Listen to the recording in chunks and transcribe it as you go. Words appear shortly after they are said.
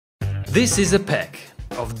This is a pack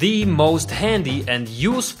of the most handy and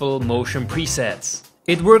useful motion presets.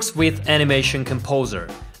 It works with Animation Composer,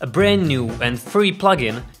 a brand new and free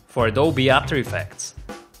plugin for Adobe After Effects.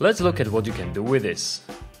 Let's look at what you can do with this.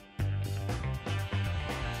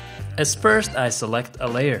 As first I select a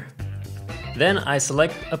layer. Then I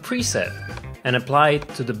select a preset and apply it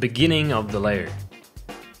to the beginning of the layer.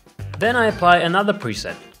 Then I apply another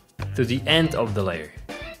preset to the end of the layer.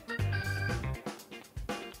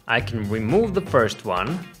 I can remove the first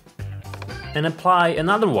one and apply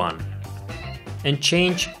another one and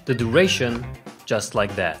change the duration just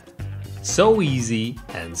like that. So easy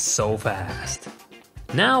and so fast.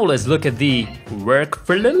 Now let's look at the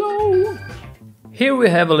workflow. Here we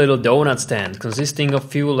have a little donut stand consisting of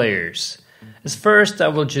few layers. As first I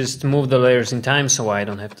will just move the layers in time so I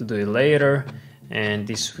don't have to do it later, and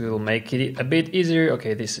this will make it a bit easier.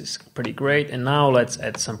 Okay, this is pretty great. And now let's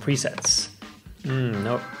add some presets.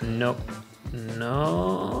 No,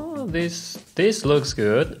 this looks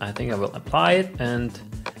good. I think I will apply it, and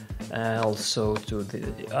also to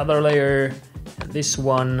the other layer, this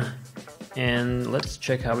one, and let's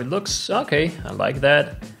check how it looks. Okay, I like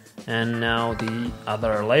that. And now the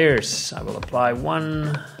other layers, I will apply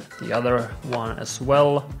one, the other one as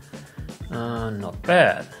well. Not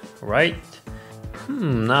bad, right?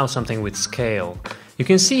 Now something with scale. You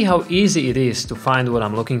can see how easy it is to find what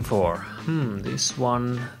I'm looking for. This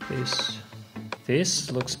one,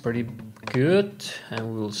 this looks pretty good,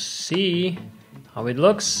 and we'll see how it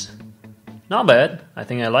looks. Not bad, I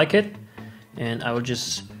think I like it. And I will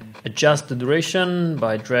just adjust the duration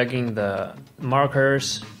by dragging the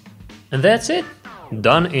markers. And that's it,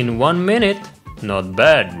 done in 1 minute. Not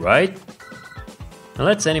bad, right? Now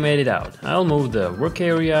let's animate it out. I'll move the work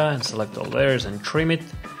area and select all layers and trim it.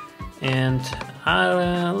 And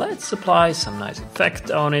let's apply some nice effect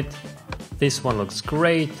on it. This one looks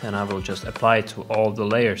great, and I will just apply it to all the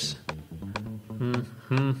layers.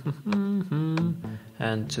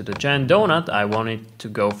 And to the giant donut, I want it to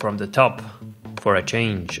go from the top for a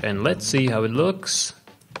change. And let's see how it looks.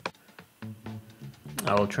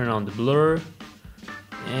 I will turn on the blur,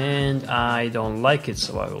 and I don't like it,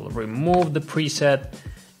 so I will remove the preset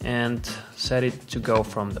and set it to go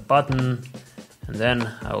from the bottom. And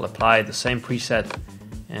then I will apply the same preset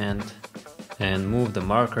and move the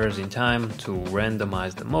markers in time to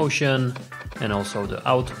randomize the motion and also the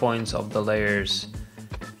out points of the layers.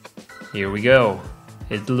 Here we go.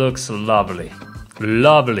 It looks lovely.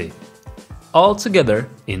 Lovely. All together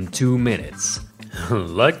in 2 minutes.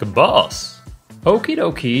 Like a boss. Okie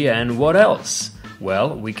dokie, and what else?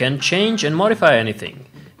 Well, we can change and modify anything.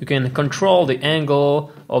 You can control the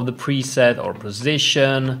angle of the preset or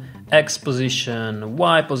position, X position,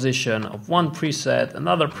 Y position of one preset,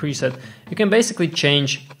 another preset. You can basically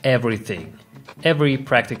change everything. Every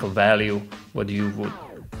practical value, what you would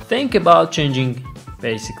think about changing,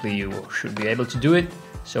 basically you should be able to do it.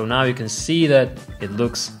 So now you can see that it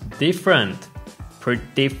looks different.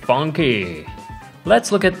 Pretty funky. Let's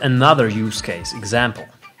look at another use case example.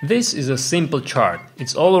 This is a simple chart.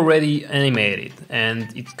 It's already animated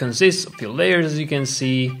and it consists of few layers, as you can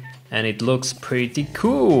see, and it looks pretty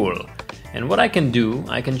cool. And what I can do,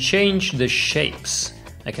 I can change the shapes.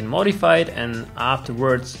 I can modify it, and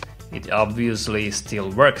afterwards it obviously still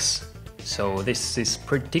works. So this is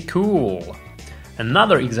pretty cool.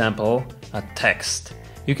 Another example, a text.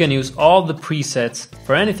 You can use all the presets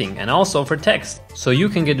for anything and also for text. So you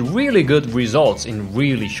can get really good results in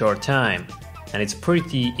really short time. And it's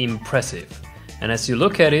pretty impressive. And as you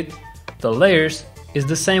look at it, the layers is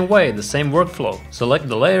the same way, the same workflow. Select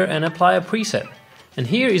the layer and apply a preset. And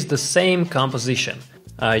here is the same composition.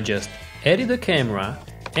 I just added the camera,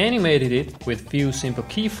 animated it with few simple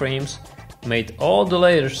keyframes, made all the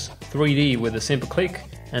layers 3D with a simple click,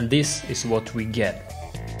 and this is what we get.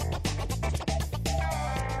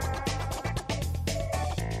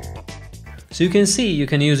 So you can see you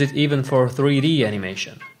can use it even for 3D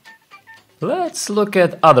animation. Let's look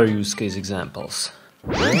at other use case examples.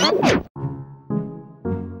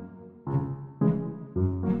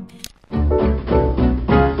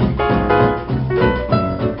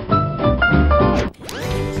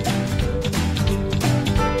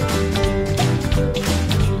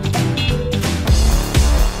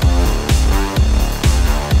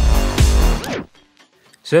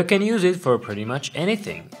 So you can use it for pretty much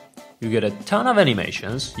anything. You get a ton of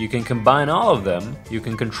animations, you can combine all of them, you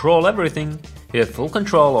can control everything, you have full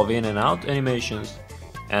control of in and out animations,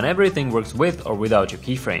 and everything works with or without your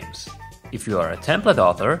keyframes. If you are a template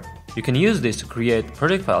author, you can use this to create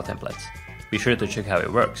project file templates. Be sure to check how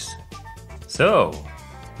it works. So,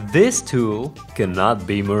 this tool cannot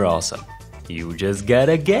be more awesome. You just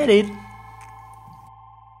gotta get it!